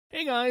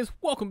Hey guys,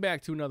 welcome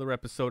back to another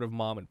episode of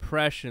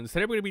Mabimpressions.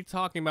 Today we're going to be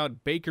talking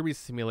about Bakery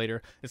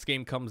Simulator. This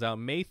game comes out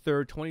May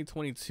 3rd,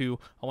 2022.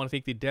 I want to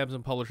thank the devs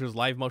and publishers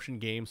Live Motion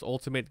Games,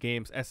 Ultimate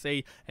Games, SA,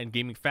 and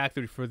Gaming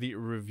Factory for the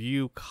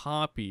review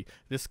copy.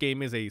 This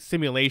game is a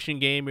simulation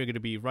game. You're going to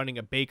be running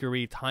a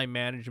bakery, time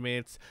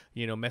management,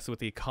 messing with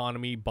the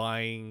economy,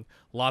 buying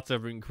lots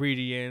of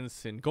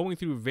ingredients, and going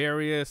through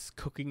various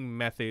cooking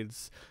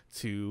methods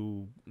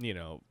to,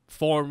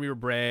 form your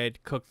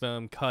bread, cook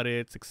them, cut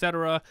it,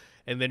 etc.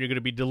 And then you're going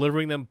to be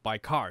delivering them by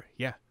car.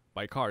 Yeah,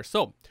 by car.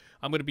 So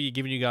I'm going to be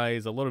giving you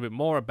guys a little bit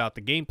more about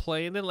the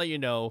gameplay and then let you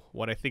know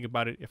what I think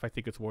about it, if I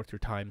think it's worth your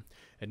time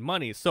and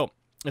money. So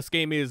this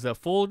game is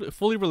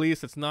fully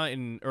released. It's not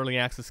an early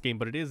access game,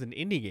 but it is an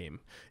indie game.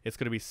 It's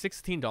going to be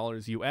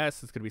 $16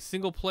 US. It's going to be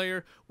single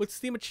player with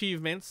Steam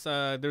achievements.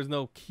 There's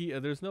no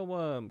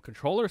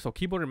controller, so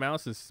keyboard and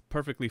mouse is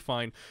perfectly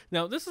fine.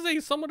 Now, this is a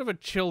somewhat of a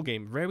chill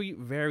game. Very,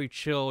 very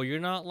chill. You're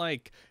not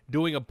like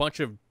doing a bunch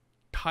of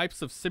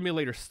types of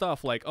simulator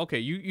stuff. Like, okay,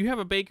 you have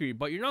a bakery,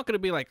 but you're not going to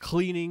be like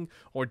cleaning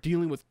or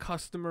dealing with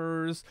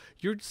customers.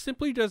 You're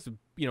simply just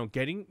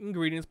getting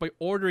ingredients by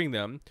ordering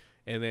them,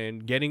 and then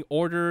getting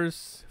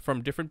orders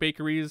from different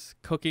bakeries,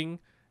 cooking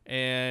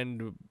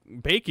and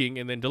baking,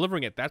 and then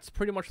delivering it. That's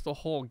pretty much the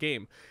whole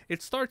game.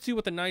 It starts you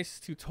with a nice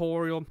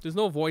tutorial. There's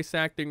no voice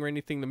acting or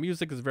anything. The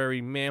music is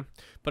very meh,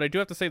 but I do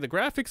have to say the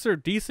graphics are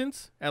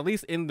decent, at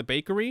least in the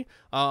bakery.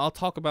 I'll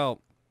talk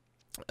about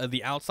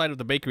the outside of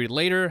the bakery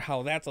later,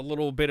 how that's a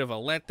little bit of a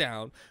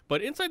letdown,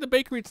 but inside the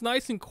bakery it's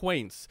nice and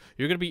quaint.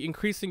 You're going to be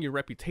increasing your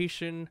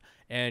reputation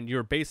and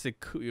your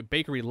basic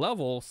bakery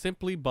level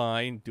simply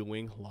by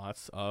doing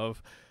lots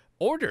of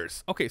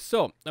orders. Okay,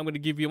 so I'm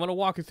going to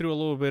walk you through a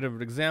little bit of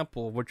an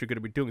example of what you're going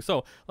to be doing.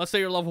 So let's say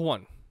you're level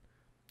 1.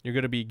 You're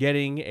going to be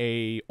getting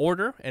a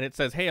order, and it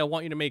says, hey, I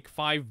want you to make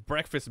 5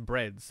 breakfast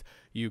breads.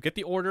 You get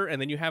the order,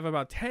 and then you have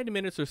about 10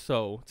 minutes or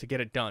so to get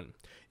it done.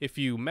 If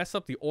you mess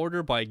up the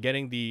order by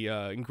getting the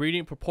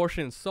ingredient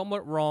proportion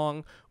somewhat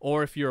wrong,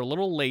 or if you're a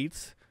little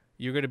late,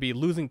 you're going to be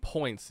losing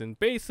points. And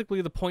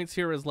basically the points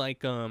here is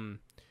like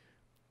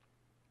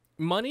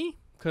money,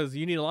 because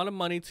you need a lot of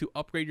money to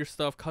upgrade your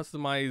stuff,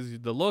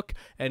 customize the look,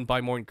 and buy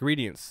more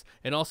ingredients,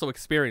 and also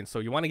experience. So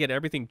you want to get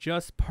everything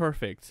just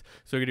perfect.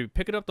 So you're going to be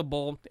picking up the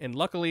bowl, and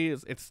luckily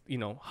it's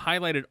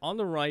highlighted on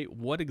the right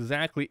what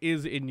exactly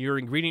is in your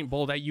ingredient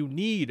bowl that you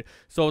need.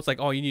 So it's like,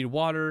 oh, you need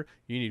water,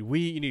 you need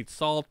wheat, you need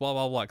salt, blah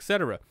blah blah,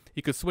 etc.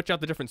 You can switch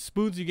out the different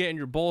spoons you get in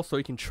your bowl so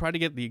you can try to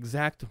get the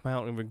exact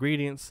amount of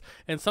ingredients.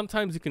 And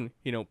sometimes you can,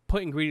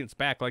 put ingredients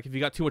back. Like if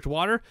you got too much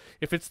water,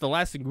 if it's the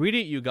last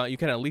ingredient you got, you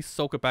can at least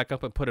soak it back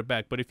up and put it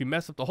back. But if you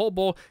mess up the whole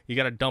bowl, you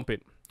got to dump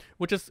it,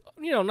 which is,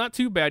 not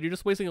too bad. You're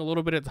just wasting a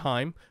little bit of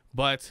time,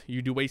 but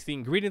you do waste the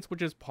ingredients,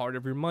 which is part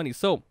of your money.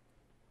 So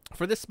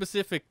for this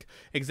specific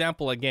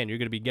example, again, you're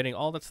going to be getting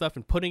all that stuff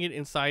and putting it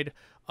inside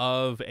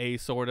of a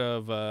sort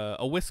of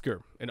a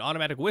whisker, an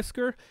automatic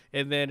whisker,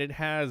 and then it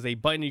has a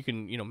button. You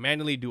can,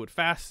 manually do it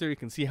faster. You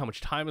can see how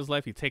much time is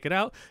left. You take it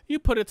out, you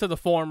put it to the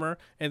former,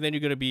 and then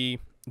you're going to be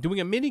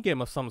doing a mini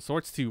game of some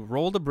sorts to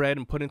roll the bread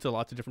and put into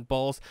lots of different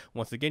balls.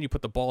 Once again, you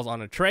put the balls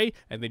on a tray,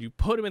 and then you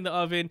put them in the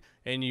oven,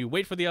 and you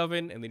wait for the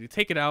oven, and then you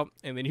take it out,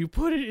 and then you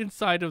put it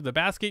inside of the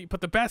basket. You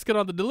put the basket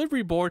on the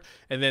delivery board,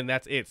 and then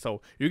that's it.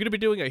 So you're going to be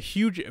doing a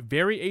huge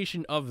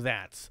variation of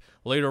that.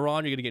 Later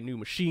on, you're going to get new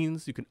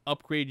machines. You can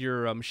upgrade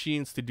your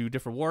machines to do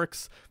different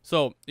works.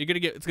 So it's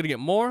going to get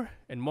more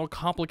and more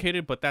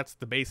complicated, but that's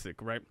the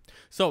basic, right?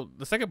 So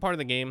the second part of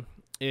the game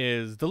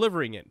is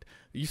delivering it.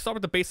 You start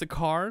with the basic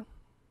car.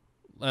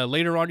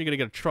 Later on, you're going to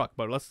get a truck,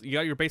 but you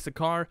got your basic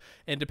car,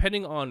 and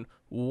depending on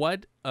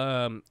what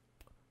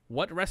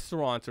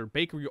restaurant or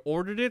bakery you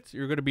ordered it,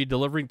 you're going to be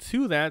delivering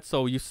to that.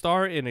 So you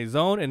start in a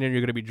zone, and then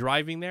you're going to be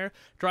driving there.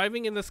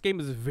 Driving in this game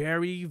is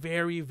very,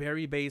 very,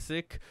 very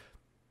basic.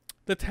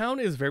 The town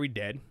is very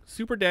dead,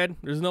 super dead.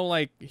 There's no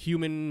like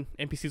human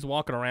NPCs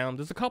walking around.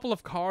 There's a couple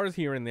of cars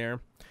here and there,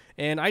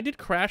 and I did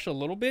crash a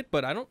little bit,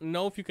 but I don't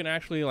know if you can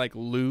actually like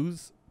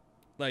lose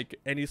like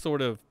any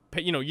sort of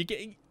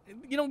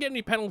you don't get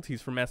any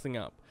penalties for messing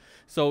up.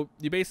 So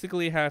you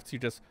basically have to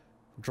just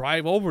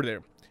drive over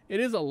there. It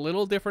is a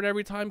little different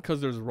every time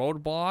because there's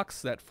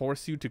roadblocks that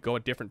force you to go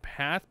a different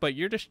path, but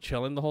you're just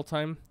chilling the whole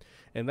time,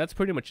 and that's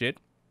pretty much it.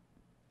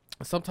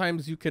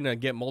 Sometimes you can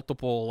get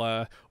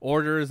multiple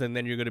orders, and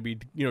then you're going to be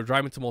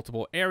driving to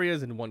multiple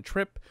areas in one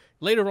trip.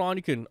 Later on,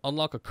 you can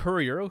unlock a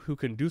courier who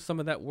can do some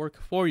of that work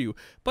for you,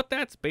 but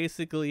that's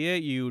basically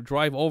it. You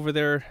drive over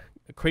there,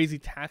 crazy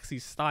taxi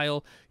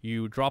style,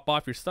 you drop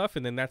off your stuff,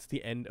 and then that's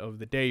the end of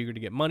the day. You're going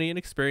to get money and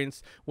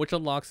experience, which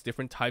unlocks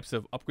different types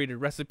of upgraded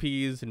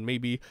recipes and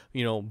maybe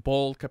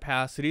bowl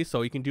capacity,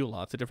 so you can do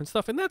lots of different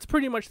stuff. And that's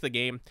pretty much the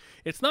game.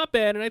 It's not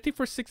bad, and I think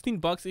for 16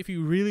 bucks, if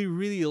you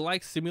really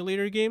like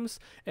simulator games,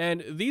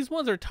 and these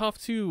ones are tough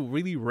to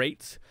really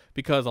rate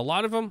because a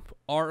lot of them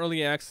are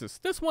early access.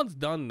 This one's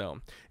done though,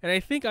 and I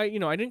think I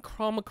didn't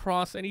come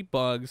across any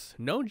bugs,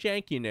 no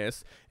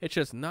jankiness. It's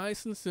just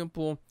nice and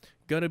simple.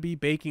 Gonna be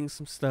baking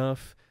some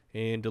stuff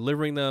and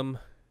delivering them.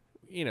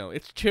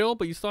 It's chill,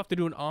 but you still have to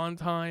do it on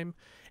time.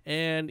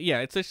 And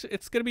yeah,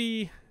 it's gonna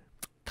be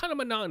kind of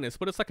monotonous,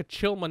 but it's like a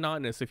chill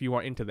monotonous if you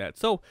are into that.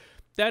 So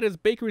that is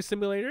Bakery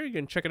Simulator. You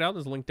can check it out.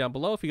 There's a link down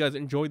below. If you guys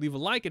enjoyed, leave a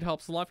like. It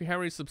helps a lot. If you haven't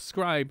already,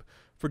 subscribe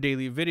for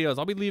daily videos.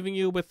 I'll be leaving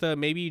you with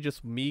maybe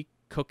just me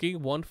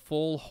cooking one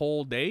full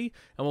whole day,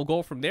 and we'll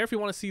go from there. If you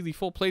want to see the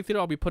full playthrough,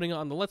 I'll be putting it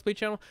on the Let's Play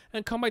channel,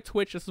 and come by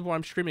Twitch. This is where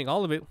I'm streaming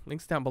all of it.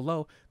 Links down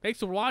below. Thanks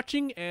for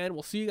watching, and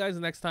we'll see you guys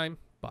next time.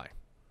 Bye.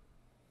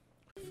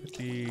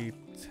 50,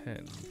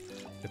 10.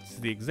 It's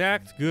the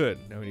exact good.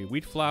 Now we need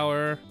wheat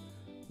flour,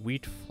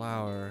 this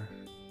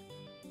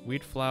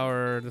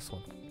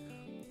one.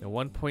 Now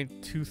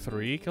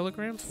 1.23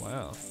 kilograms.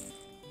 Wow.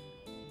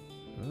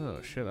 Oh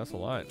shit, that's a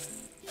lot.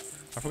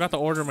 I forgot to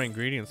order my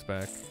ingredients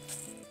back.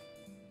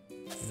 Yeah,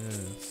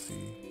 let's see.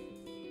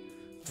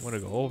 I'm gonna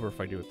go over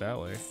if I do it that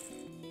way.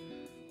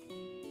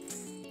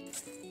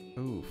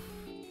 Oof.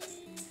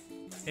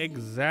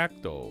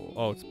 Exacto.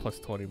 Oh, it's plus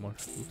 20 more.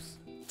 Oops.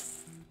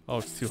 Oh,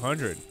 it's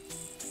 200.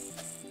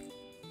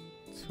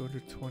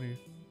 220.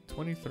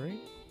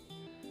 23?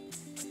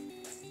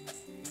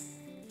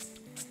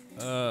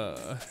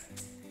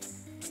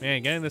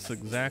 Man, getting this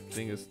exact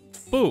thing is...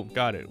 Boom!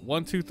 Got it.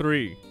 1, 2,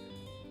 3.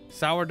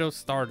 Sourdough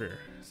starter.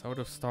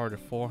 Sourdough starter,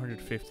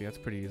 450. That's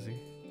pretty easy.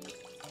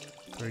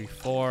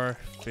 34,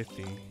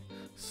 50.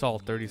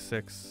 Salt,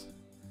 36.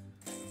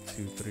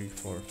 2, 3,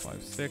 4,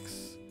 5,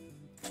 6.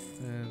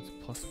 And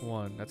plus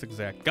 1. That's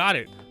exact. Got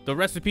it! The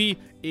recipe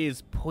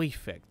is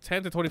perfect.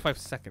 10 to 25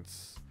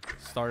 seconds.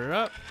 Start it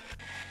up.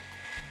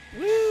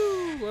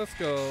 Woo! Let's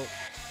go.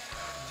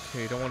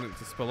 Okay, don't want it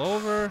to spill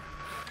over.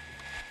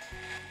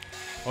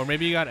 Or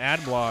maybe you got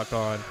ad block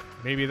on.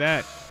 Maybe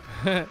that.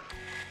 Yeah,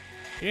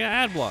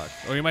 ad block.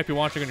 Or you might be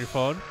watching on your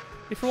phone.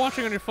 If you're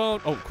watching on your phone...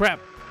 Oh, crap.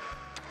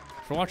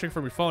 If you're watching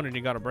from your phone and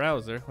you got a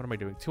browser... What am I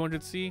doing?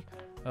 200C?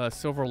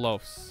 Silver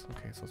loaves.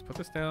 Okay, so let's put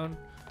this down.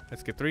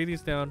 Let's get 3 of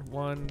these down.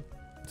 1,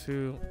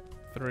 2,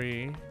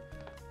 3.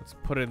 Let's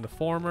put it in the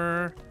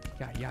former.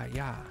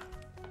 Yeah.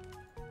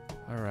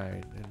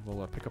 Alright, and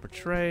we'll pick up a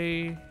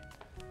tray. 1,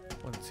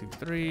 2,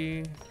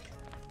 3.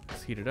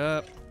 Let's heat it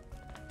up.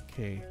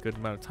 Okay, good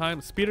amount of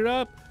time. Speed it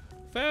up.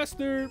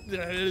 Faster.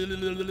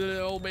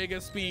 Omega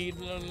speed.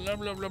 Blah, blah,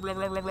 blah, blah,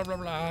 blah, blah, blah,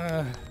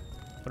 blah.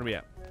 What are we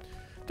at?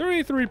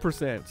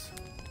 33%.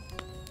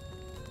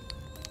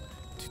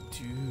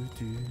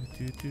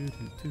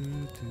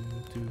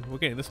 We're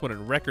getting this one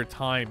in record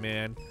time,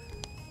 man.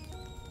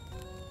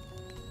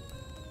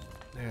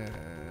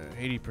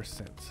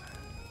 80%.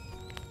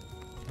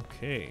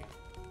 Okay.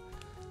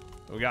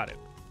 We got it.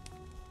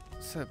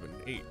 7,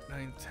 8,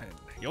 9, 10.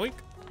 Yoink.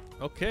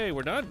 Okay,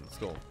 we're done. Let's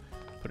go.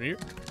 Put it here.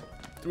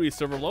 3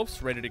 silver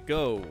loaves ready to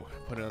go.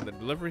 Put it on the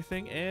delivery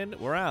thing, and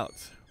we're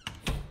out.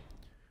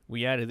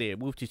 We out of there.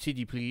 Move to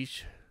city,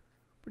 please.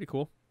 Pretty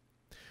cool.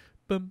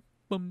 Bum,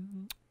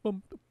 bum,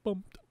 bum,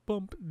 bum, bum,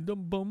 bum,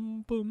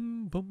 bum,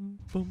 bum, bum,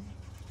 bum.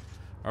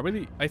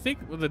 I think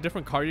with a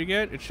different car you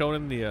get, it's shown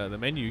in the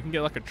menu. You can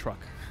get like a truck.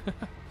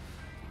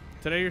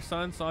 Today your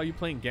son saw you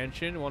playing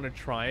Genshin, wanted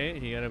to try it,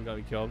 he ended up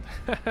getting killed.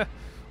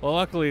 Well,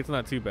 luckily it's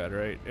not too bad,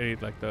 right?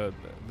 Like the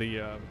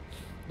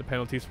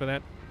penalties for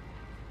that.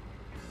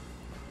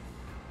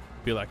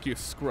 Be like, you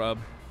scrub.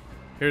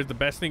 Here's the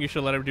best thing you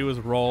should let him do is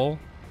roll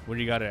when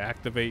you gotta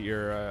activate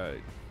your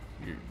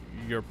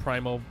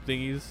primal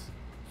thingies.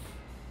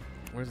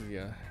 Where's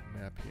the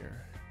map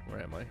here?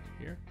 Where am I?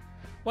 Here?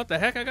 What the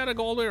heck? I gotta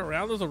go all the way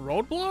around. There's a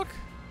roadblock?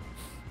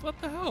 What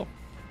the hell?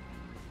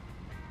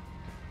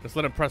 Just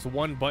let him press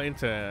one button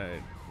to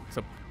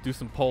do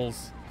some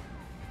pulls.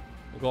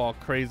 We'll go all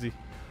crazy.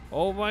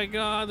 Oh my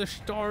god, the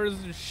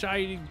stars are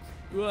shining.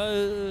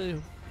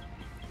 Whoa.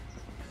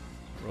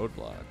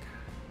 Roadblock.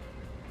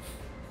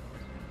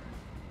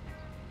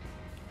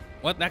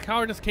 What? That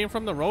car just came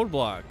from the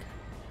roadblock.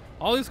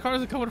 All these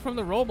cars are coming from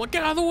the roadblock.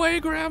 Get out of the way,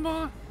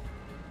 Grandma!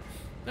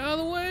 Get out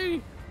of the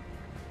way!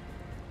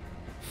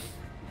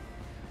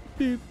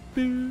 Boop,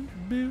 boop,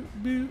 boop,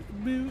 boop,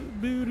 boop,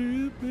 boop,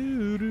 boop,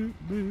 boop,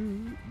 boop,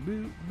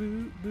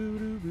 boop,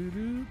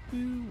 boop,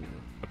 boop.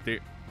 Up there.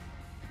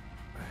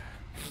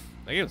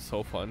 That game is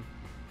so fun.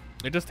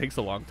 It just takes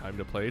a long time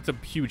to play. It's a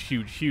huge,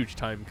 huge, huge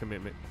time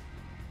commitment.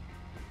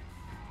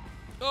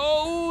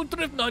 Oh,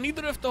 drift, nani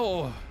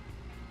drifto.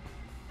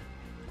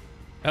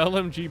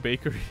 LMG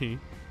Bakery.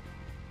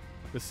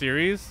 The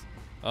series?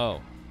 Oh.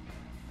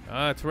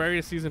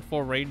 Terraria Season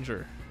 4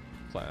 Ranger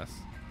class.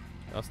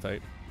 That was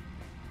tight.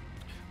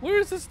 Where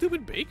is this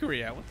stupid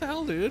bakery at? What the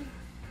hell, dude?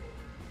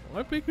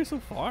 Why bakery so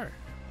far?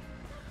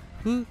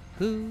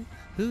 LMG?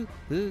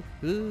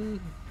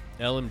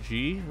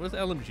 What does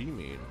LMG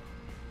mean?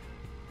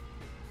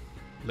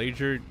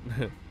 Major...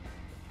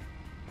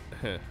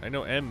 I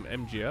know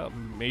MGL,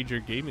 Major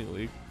Gaming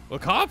League.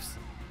 What, cops?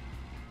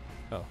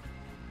 Oh.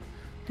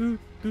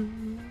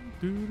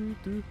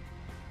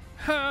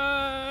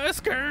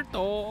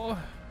 Escarto.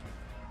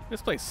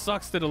 This place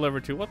sucks to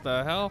deliver to. What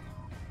the hell?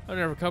 I'm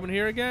never coming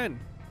here again.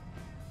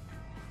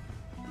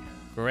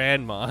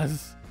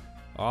 Grandmas.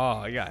 Oh,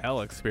 I got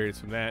hella experience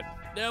from that.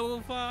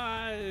 Level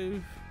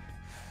 5.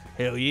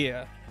 Hell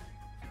yeah.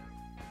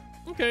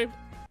 Okay.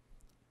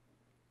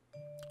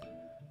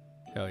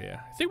 Hell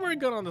yeah. I think we're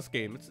good on this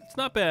game. It's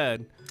not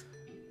bad.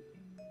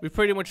 We've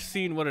pretty much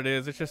seen what it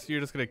is. It's just, you're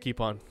just going to keep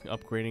on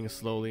upgrading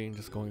slowly and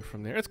just going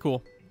from there. It's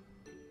cool.